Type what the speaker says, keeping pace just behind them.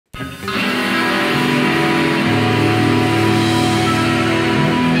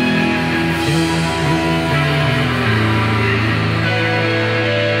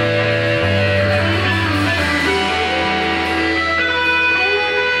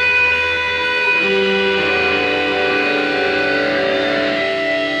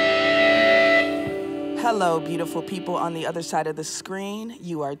Hello, beautiful people on the other side of the screen.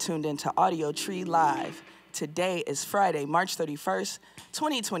 You are tuned into Audiotree Live. Today is Friday, March 31st,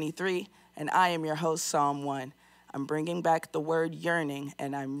 2023, and I am your host, Psalm 1. I'm bringing back the word yearning,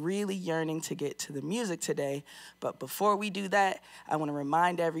 and I'm really yearning to get to the music today. But before we do that, I want to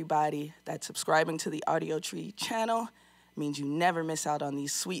remind everybody that subscribing to the Audiotree channel means you never miss out on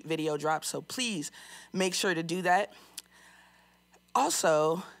these sweet video drops, so please make sure to do that.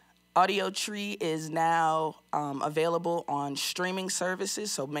 Also, Audiotree is now available on streaming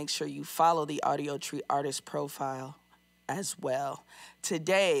services, so make sure you follow the Audiotree artist profile as well.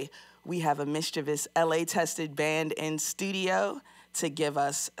 Today, we have a mischievous LA-tested band in studio to give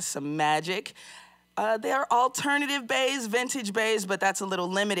us some magic. They're alternative bass, vintage bass, but that's a little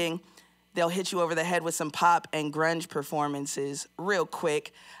limiting. They'll hit you over the head with some pop and grunge performances real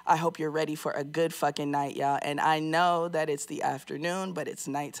quick. I hope you're ready for a good fucking night, y'all. And I know that it's the afternoon, but it's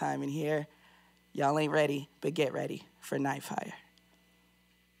nighttime in here. Y'all ain't ready, but get ready for Nitefire.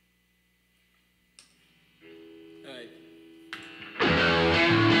 All right. Hey!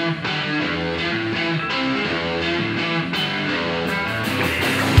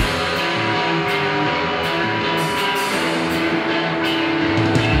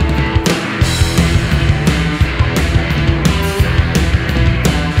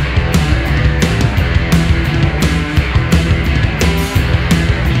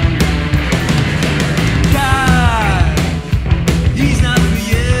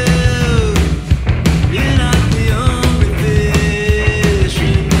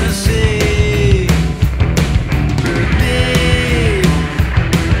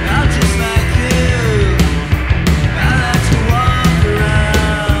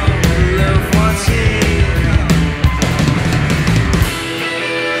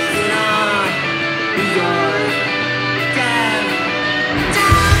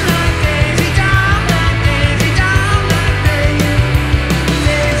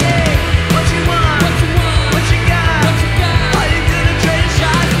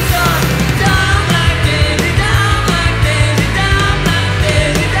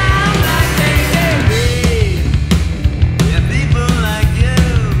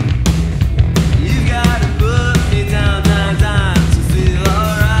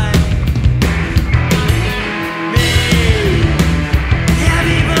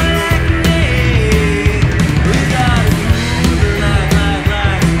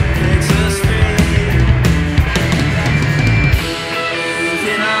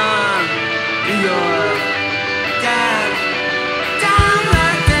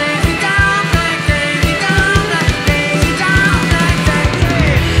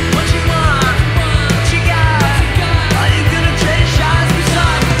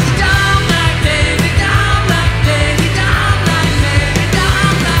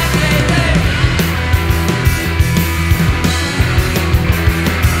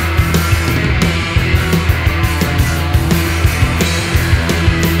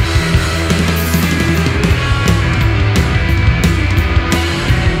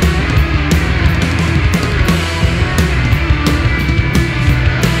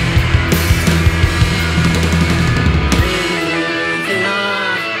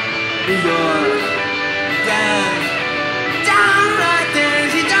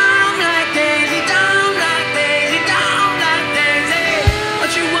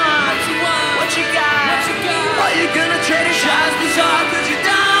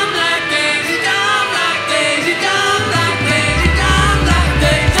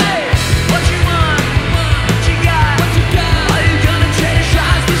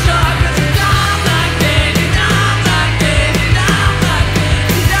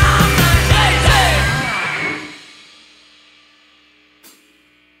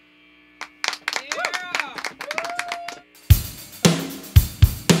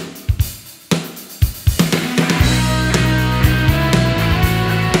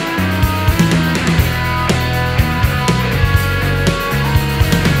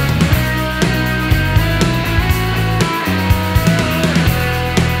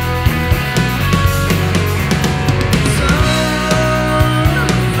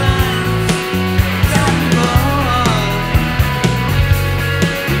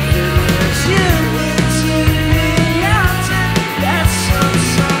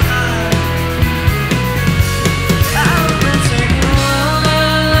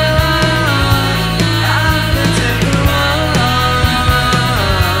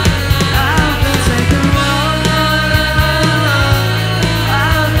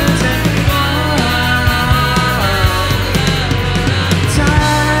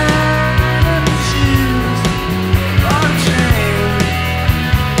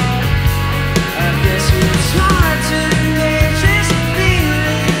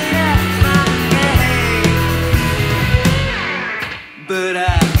 but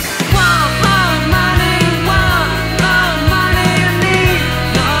I want more money, I need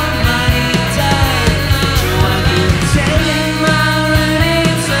more money time. So I've been telling my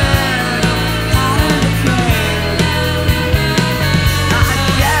running son how to play.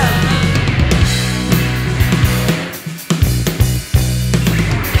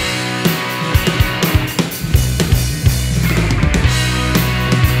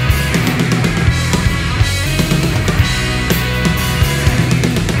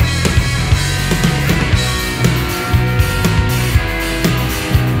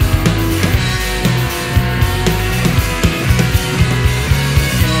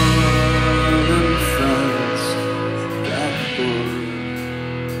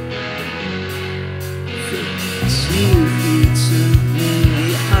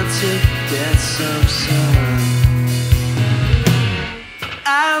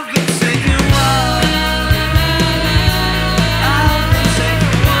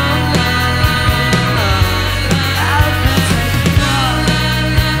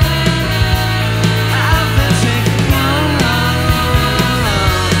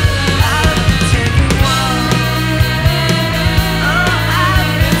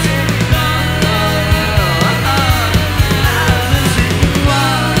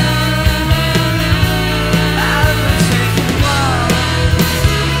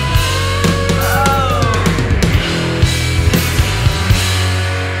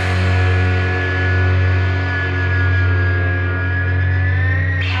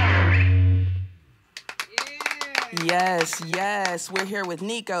 Yes, we're here with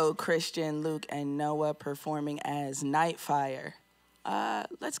Nico, Christian, Luke, and Noah performing as Nitefire.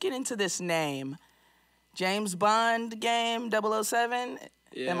 Let's get into this name. James Bond game 007.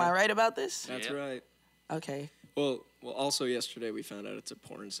 Yeah. Am I right about this? That's right. Okay. Well, also yesterday we found out it's a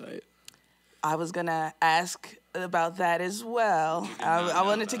porn site. I was gonna ask about that as well. I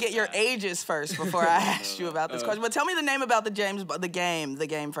wanted to get your ages first before I asked you about this question. But tell me the name about the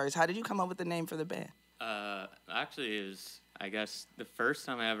game first. How did you come up with the name for the band? Actually, is I guess the first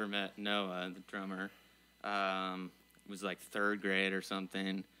time I ever met Noah, the drummer, was like 3rd grade or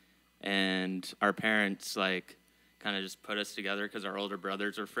something, and our parents like kind of just put us together because our older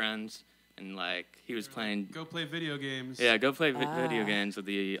brothers were friends, and like he was playing. Go play video games. Yeah, go play video games with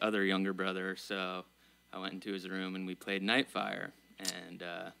the other younger brother. So I went into his room and we played Nitefire, and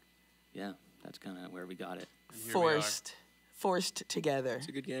yeah, that's kind of where we got it. Forced together. It's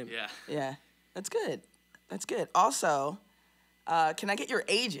a good game. Yeah. Yeah, that's good. That's good. Also, can I get your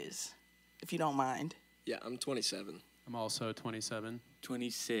ages, if you don't mind? Yeah, I'm 27. I'm also 27.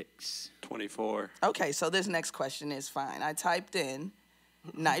 26. 24. Okay, so this next question is fine. I typed in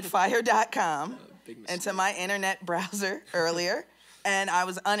nitefire.com into my internet browser earlier, and I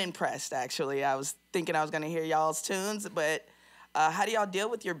was unimpressed, actually. I was thinking I was going to hear y'all's tunes, but how do y'all deal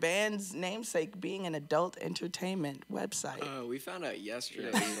with your band's namesake being an adult entertainment website? We found out yesterday.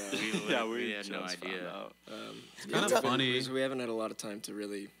 We had no idea. It's kind of funny. Because we haven't had a lot of time to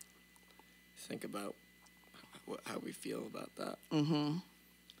really think about how we feel about that. Mm-hmm.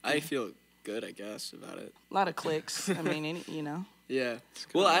 I feel good, I guess, about it. A lot of clicks. I mean, you know. Yeah.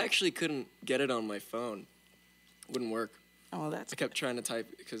 Well, I actually couldn't get it on my phone. It wouldn't work. Oh, that's I kept trying to type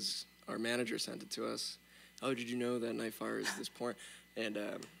because our manager sent it to us. Oh, did you know that Nitefire is this porn? And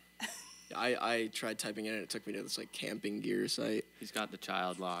I tried typing it in, and it took me to this like camping gear site. He's got the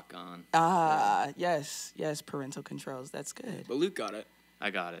child lock on. Yes, parental controls. That's good. But Luke got it. I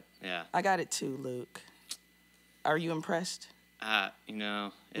got it, yeah. I got it too, Luke. Are you impressed? You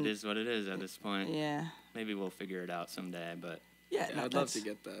know, it is what it is at this point. Yeah. Maybe we'll figure it out someday, but... Yeah, no, I'd love to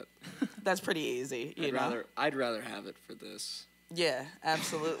get that. That's pretty easy, I'd rather have it for this. Yeah,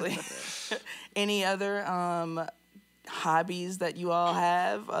 absolutely. Any other hobbies that you all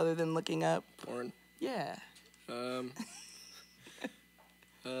have other than looking up? Porn? Yeah.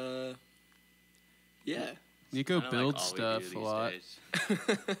 Yeah. Nico builds stuff a lot.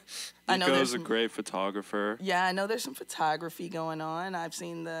 I know Nico's a great photographer. Yeah, I know there's some photography going on. I've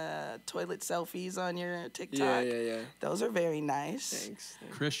seen the toilet selfies on your TikTok. Yeah. Those are very nice. Thanks.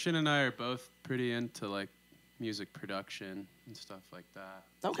 Christian and I are both pretty into like music production and stuff like that.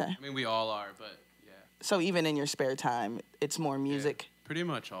 Okay. I mean, we all are, but yeah. So even in your spare time, it's more music? Yeah, pretty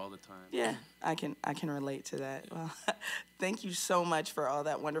much all the time. Yeah, I can relate to that. Well, thank you so much for all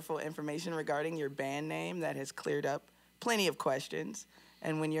that wonderful information regarding your band name. That has cleared up plenty of questions.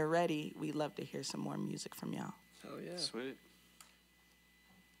 And when you're ready, we'd love to hear some more music from y'all. Hell yeah. Sweet.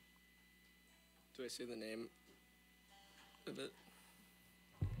 Do I say the name of it?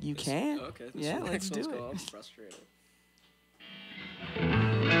 You can. Okay. Yeah, let's do it. I'm frustrated.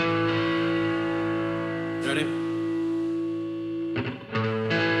 Ready?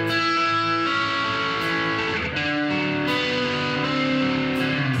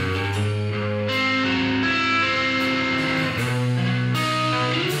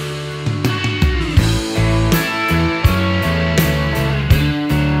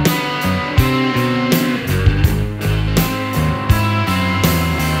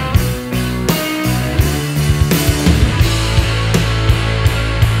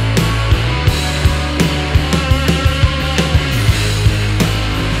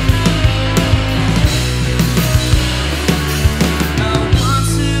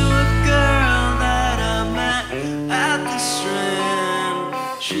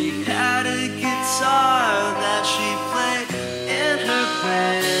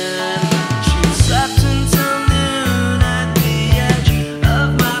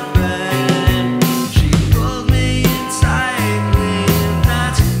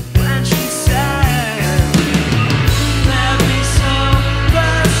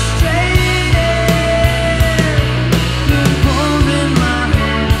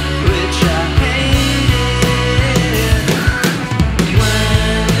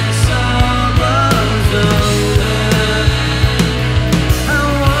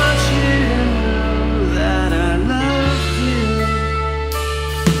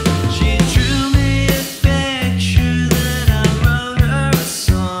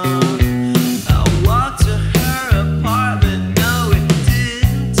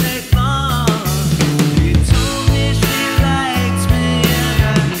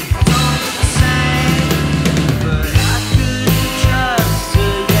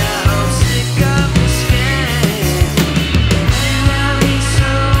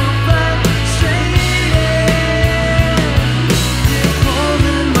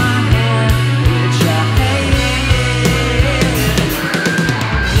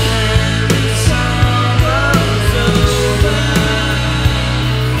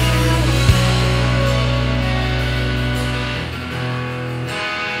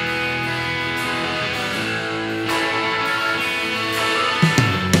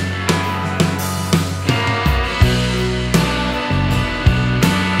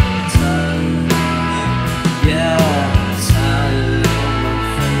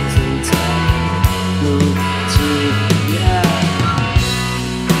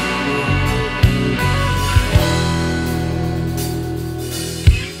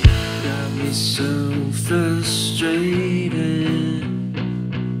 was so frustrated.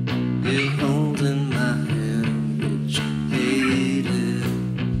 You holding my hand, which I hated.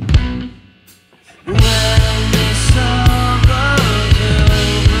 When this all goes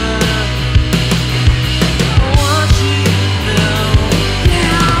over, I want you to know,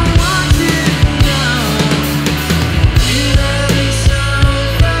 yeah, I want you to know, you let me so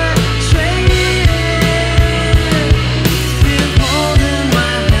frustrated. You holding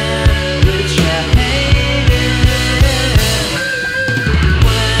my hand, which I hated.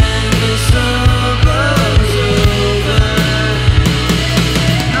 When this all goes over,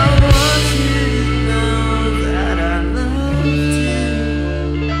 I want you to know that I loved you.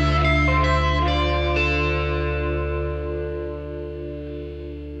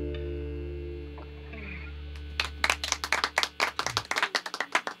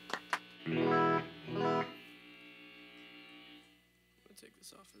 I'll take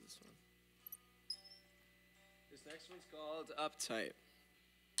this off of this one. This next one's called Uptight.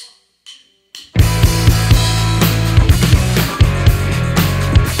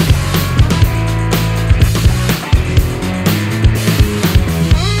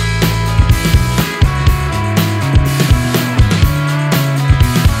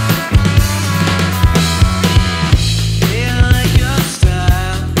 Yeah, I like your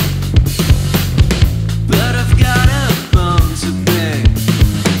style, but I've got a bone to pick.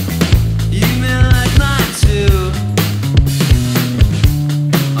 You may like mine too.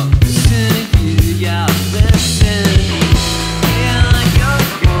 Oh, listen to you, yeah, listen. Yeah, I like your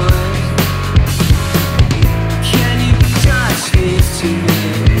voice. Can you please not speak to me?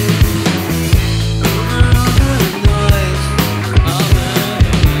 Over all the noise, all the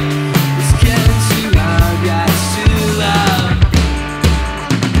it's getting too loud, yeah, it's too loud.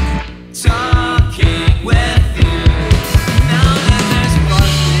 Talking with you, now that there's a part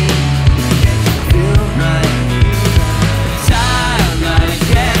of me that doesn't feel right. Tired like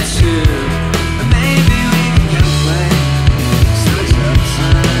get you, but maybe we can play such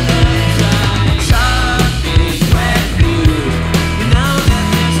upside. Talking with you, now that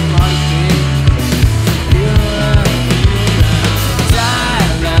there's a part of me that feel right.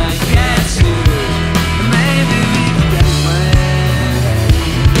 Tired like get you, but maybe we can play.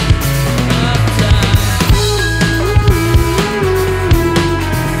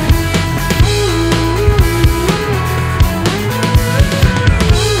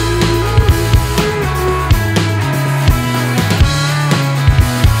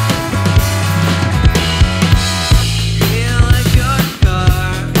 Feel like your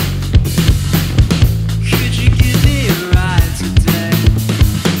car. Could you give me a ride today?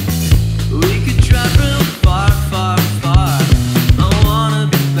 We could drive real far, far, far. I wanna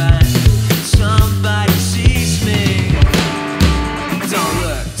be back. Somebody sees me. Don't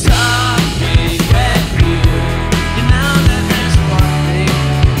look. Talking with you. You know that there's a part of me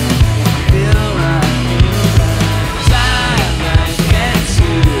that feel right. Tired like get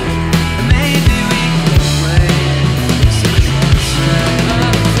you, and maybe we can play such upside.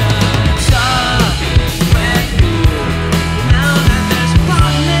 Talking with you. You know that there's a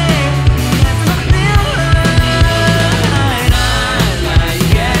part of me that don't feel right. I like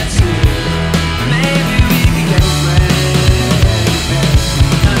get you, and maybe we can get away.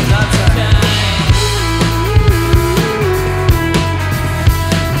 And uptight.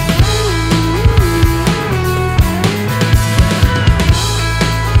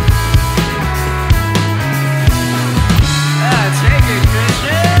 Take it,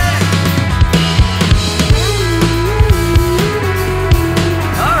 Christian.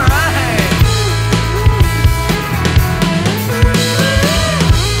 All right.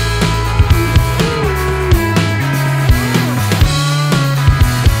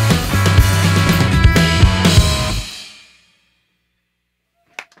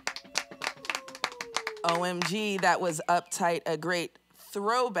 OMG, that was Uptight, a great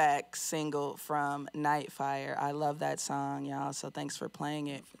throwback single from Nitefire. I love that song, y'all, so thanks for playing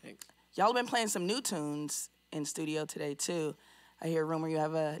it. Thanks. Y'all have been playing some new tunes in studio today, too. I hear a rumor you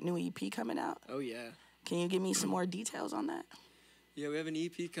have a new EP coming out. Oh yeah. Can you give me some more details on that? Yeah, we have an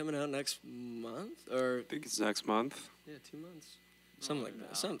EP coming out next month, or I think it's next month. yeah, 2 months, something like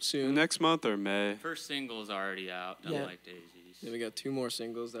that, something soon. Next month or May. First single's already out. Don't Yeah. like Daisies. Then we got 2 more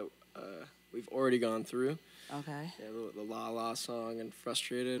singles that we've already gone through. Okay. Yeah, the La La song and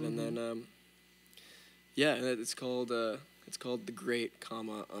Frustrated, and then yeah, and it's called The Great,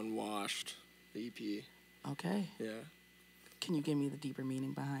 Unwashed, the EP. Okay. Yeah. Can you give me the deeper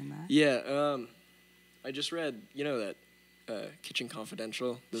meaning behind that? Yeah. I just read, that Kitchen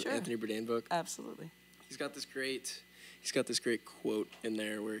Confidential, the Sure. Anthony Bourdain book. Absolutely. He's got this great he's got this great quote in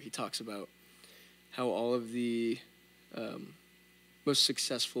there where he talks about how all of the most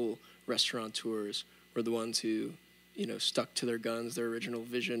successful restaurateurs were the ones who, stuck to their guns, their original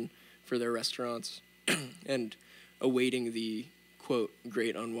vision for their restaurants, and awaiting the, quote,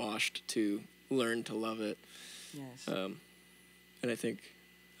 great unwashed to learn to love it. Yes. And I think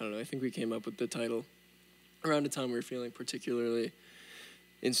we came up with the title around a time we were feeling particularly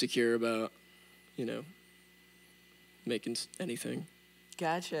insecure about, making anything.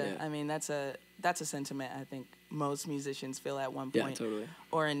 Gotcha. Yeah. I mean, that's a sentiment I think most musicians feel at one point totally.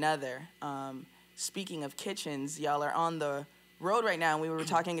 or another. Speaking of kitchens, y'all are on the road right now, and we were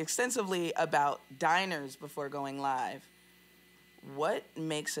talking extensively about diners before going live. What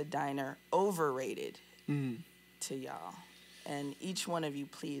makes a diner overrated to y'all? And each one of you,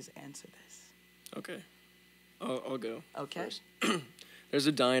 please answer this. Okay. I'll go. Okay. First. There's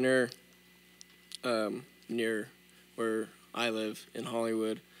a diner near where I live in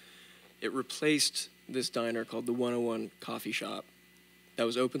Hollywood. It replaced this diner called the 101 Coffee Shop that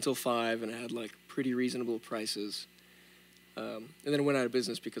was open till 5 and it had like pretty reasonable prices. And then it went out of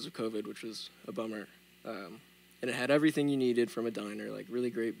business because of COVID, which was a bummer. And it had everything you needed from a diner, like really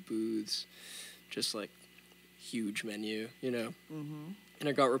great booths, just like huge menu, And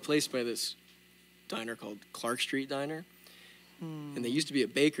it got replaced by this diner called Clark Street Diner. And they used to be a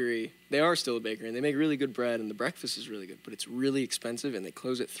bakery. They are still a bakery, and they make really good bread, and the breakfast is really good, but it's really expensive, and they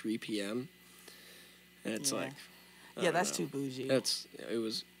close at 3 p.m. And it's I don't that's know. too bougie.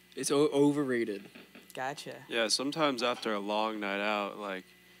 It's overrated. Gotcha. Yeah, sometimes after a long night out, like,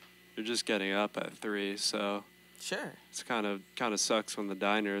 you're just getting up at 3, so Sure. it's kind of sucks when the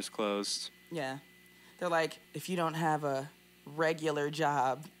diner is closed. Yeah. They're like, if you don't have a regular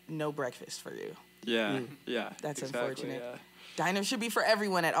job, no breakfast for you. Yeah, yeah. That's exactly, unfortunate. Yeah. Diners should be for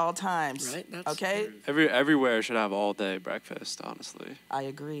everyone at all times. Right? Okay? Everywhere should have all day breakfast, honestly. I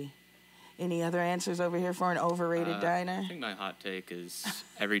agree. Any other answers over here for an overrated diner? I think my hot take is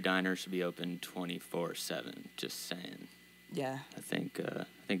every diner should be open 24/7. Just saying. Yeah. I think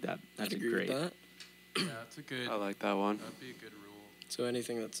that's I'd a agree great. with that. Yeah, that's a good. I like that one. That'd be a good rule. So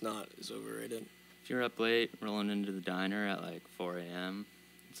anything that's not is overrated. If you're up late, rolling into the diner at like 4 a.m.,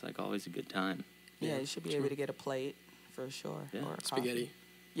 it's like always a good time. Yeah, you should be able to get a plate for sure. Yeah. Or a coffee. Spaghetti.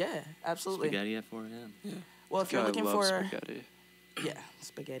 Yeah, absolutely. Spaghetti at 4 a.m. Yeah. Well, if you're I looking love for spaghetti. Yeah,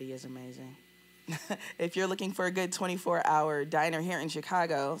 spaghetti is amazing. If you're looking for a good 24-hour diner here in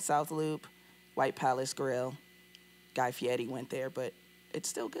Chicago, South Loop, White Palace Grill. Guy Fieri went there, but it's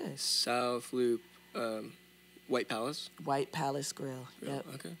still good. South Loop, White Palace. White Palace Grill. Yep.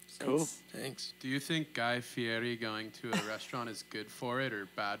 Okay. Cool. Thanks. Do you think Guy Fieri going to a restaurant is good for it or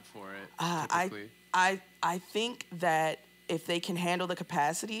bad for it? I Typically? think that if they can handle the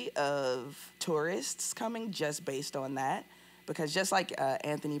capacity of tourists coming just based on that, because just like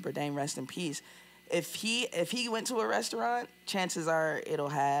Anthony Bourdain, rest in peace, if he went to a restaurant, chances are it'll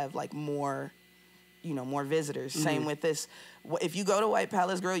have like more visitors. Same with this. If you go to White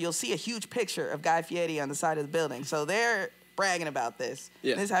Palace Grill, you'll see a huge picture of Guy Fieri on the side of the building. So they're bragging about this.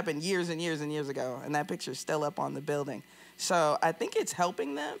 Yeah. This happened years and years and years ago, and that picture's still up on the building. So I think it's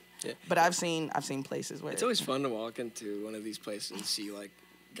helping them. Yeah. But I've seen places where It's always fun to walk into one of these places and see like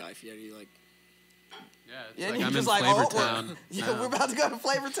Guy Fieri like. Yeah, it's Yeah, like you're I'm in just like, Flavortown. we're about to go to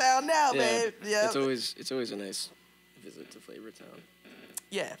Flavortown now, babe. Yeah. It's always a nice visit to Flavortown.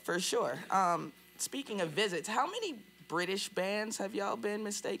 Yeah, for sure. Speaking of visits, how many British bands have y'all been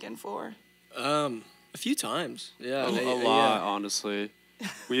mistaken for? A few times. Yeah. A lot, honestly.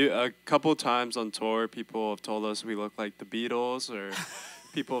 A couple times on tour, people have told us we look like the Beatles, or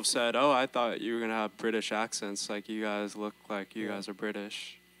people have said, "Oh, I thought you were gonna have British accents. Like you guys look like you guys are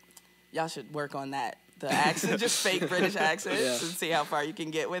British." Y'all should work on that. The accent, just fake British accents, Yeah. and see how far you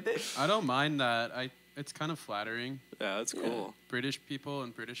can get with it. I don't mind that. It's kind of flattering. Yeah, that's cool. British people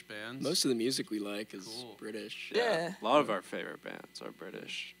and British bands. Most of the music we like is Cool. British. Yeah. A lot of our favorite bands are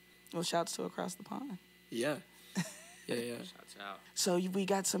British. Well, shouts to Across the Pond. Yeah. Yeah. Shouts out. So we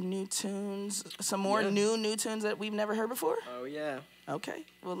got some new tunes, some more new tunes that we've never heard before? Oh yeah. Okay.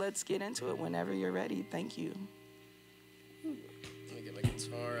 Well, let's get into it whenever you're ready. Thank you. Let me get my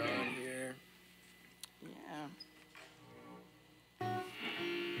guitar on here. Yeah. Thank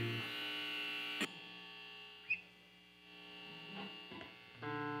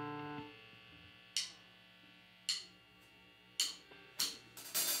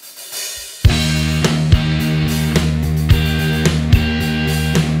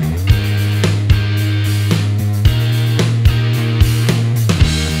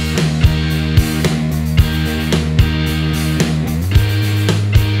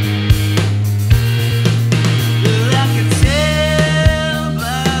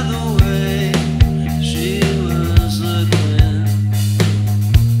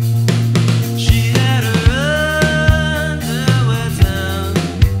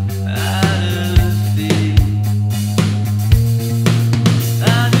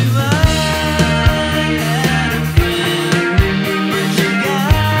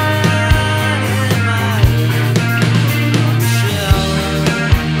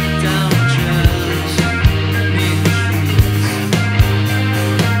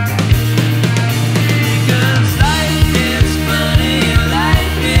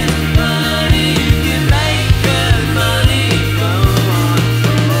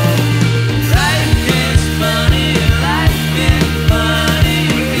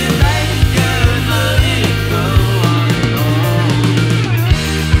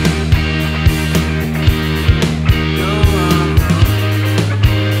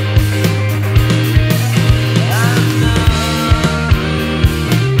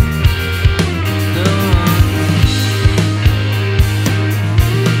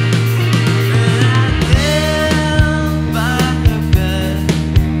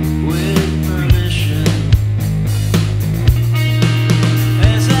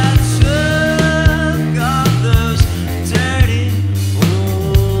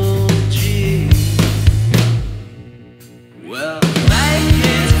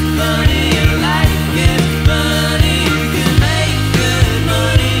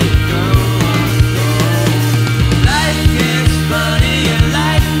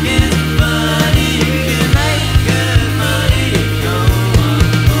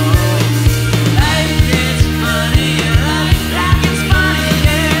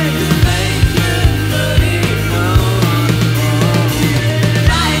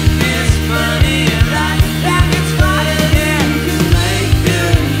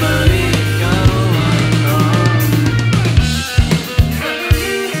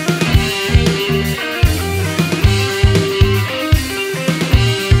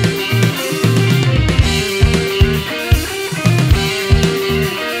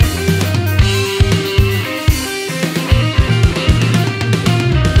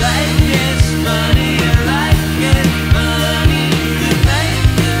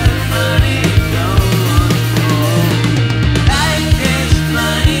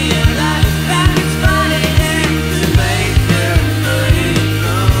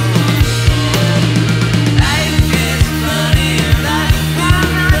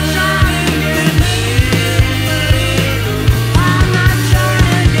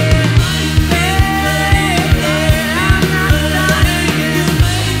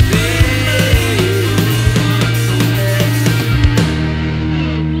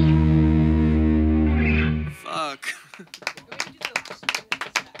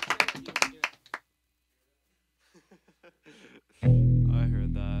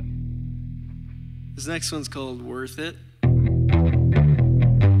This next one's called Worth It.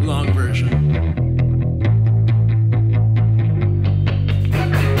 Long version.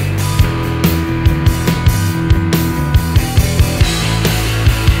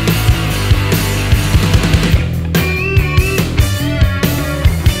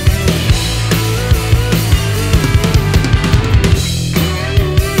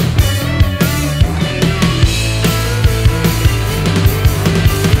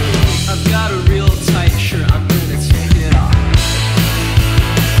 Tight shirt, I'm gonna take it off.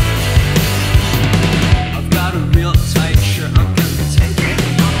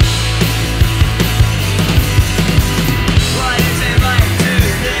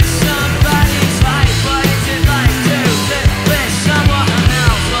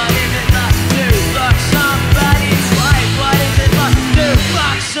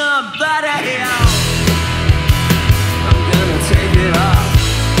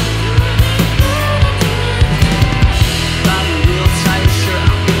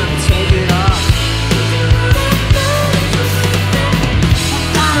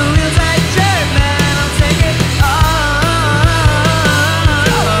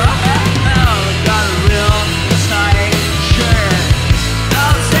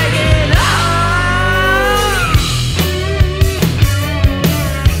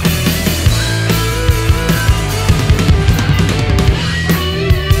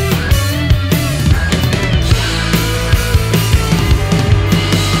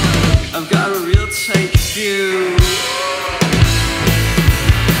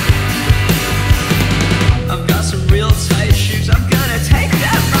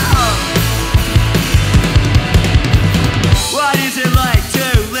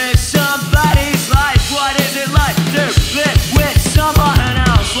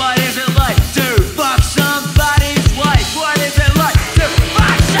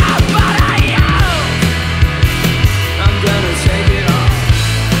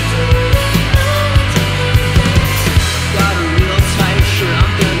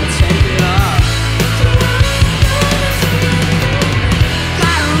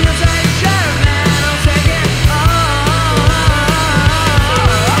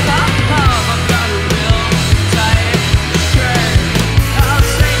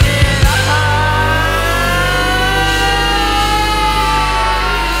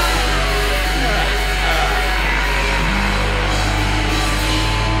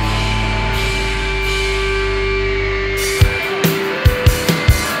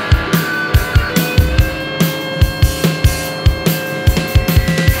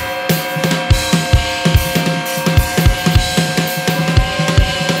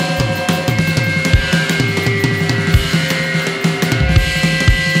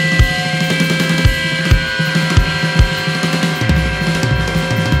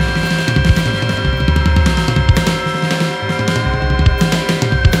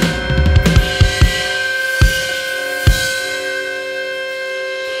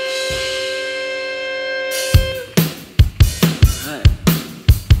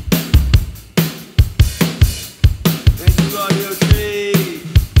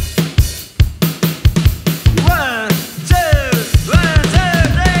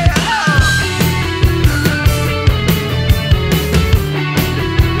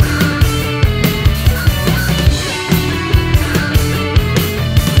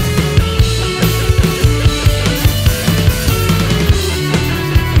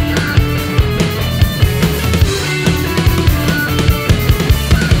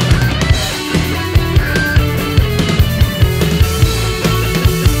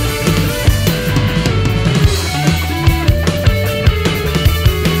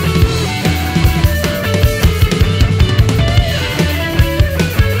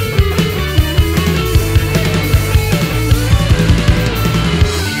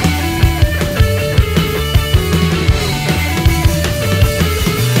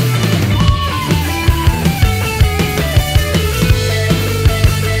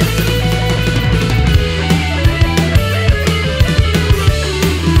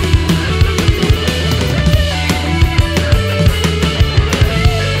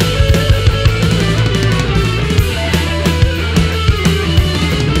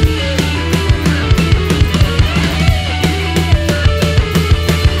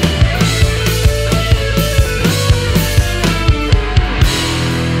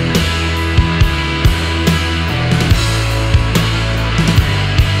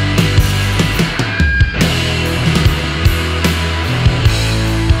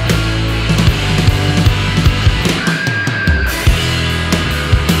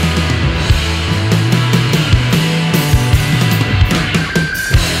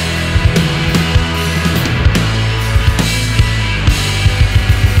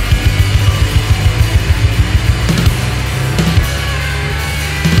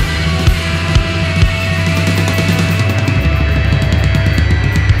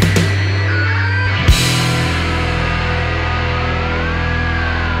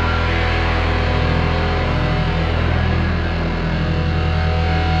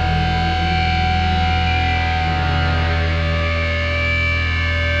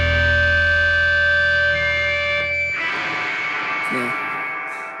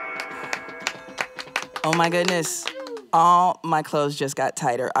 Oh my goodness. All my clothes just got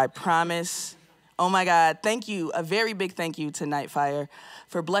tighter, I promise. Oh my God, thank you. A very big thank you to Nitefire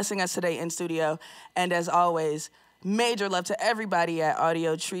for blessing us today in studio. And as always, major love to everybody at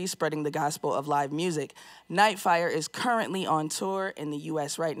Audiotree spreading the gospel of live music. Nitefire is currently on tour in the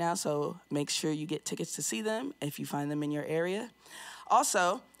US right now, so make sure you get tickets to see them if you find them in your area.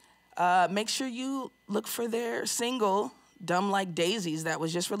 Also, make sure you look for their single, Dumb Like Daisies, that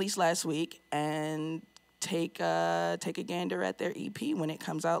was just released last week, and take a gander at their EP when it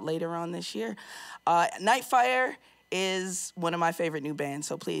comes out later on this year. Nitefire is one of my favorite new bands,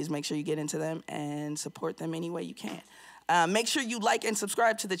 so please make sure you get into them and support them any way you can. Make sure you like and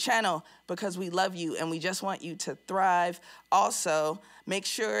subscribe to the channel because we love you and we just want you to thrive. Also, make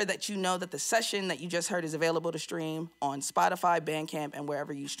sure that you know that the session that you just heard is available to stream on Spotify, Bandcamp, and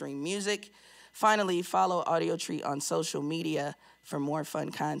wherever you stream music. Finally, follow Audiotree on social media for more fun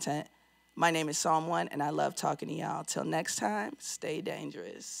content. My name is Psalm 1, and I love talking to y'all. Till next time, stay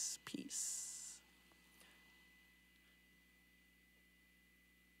dangerous. Peace.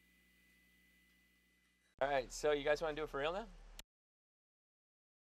 All right, so you guys want to do it for real now?